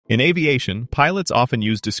In aviation, pilots often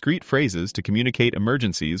use discrete phrases to communicate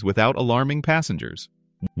emergencies without alarming passengers.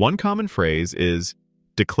 One common phrase is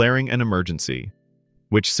declaring an emergency,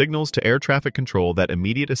 which signals to air traffic control that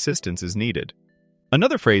immediate assistance is needed.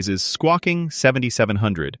 Another phrase is squawking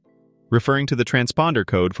 7700, referring to the transponder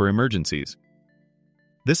code for emergencies.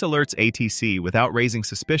 This alerts ATC without raising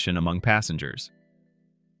suspicion among passengers.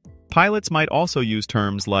 Pilots might also use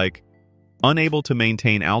terms like unable to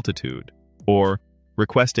maintain altitude or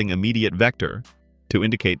requesting immediate vector to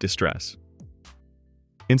indicate distress.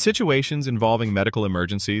 In situations involving medical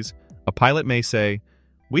emergencies, a pilot may say,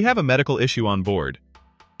 "We have a medical issue on board,"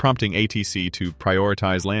 prompting ATC to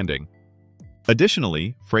prioritize landing.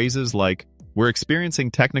 Additionally, phrases like "we're experiencing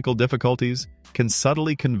technical difficulties" can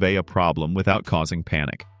subtly convey a problem without causing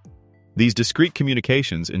panic. These discrete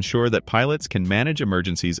communications ensure that pilots can manage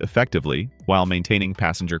emergencies effectively while maintaining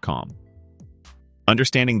passenger calm.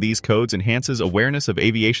 Understanding these codes enhances awareness of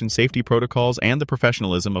aviation safety protocols and the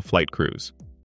professionalism of flight crews.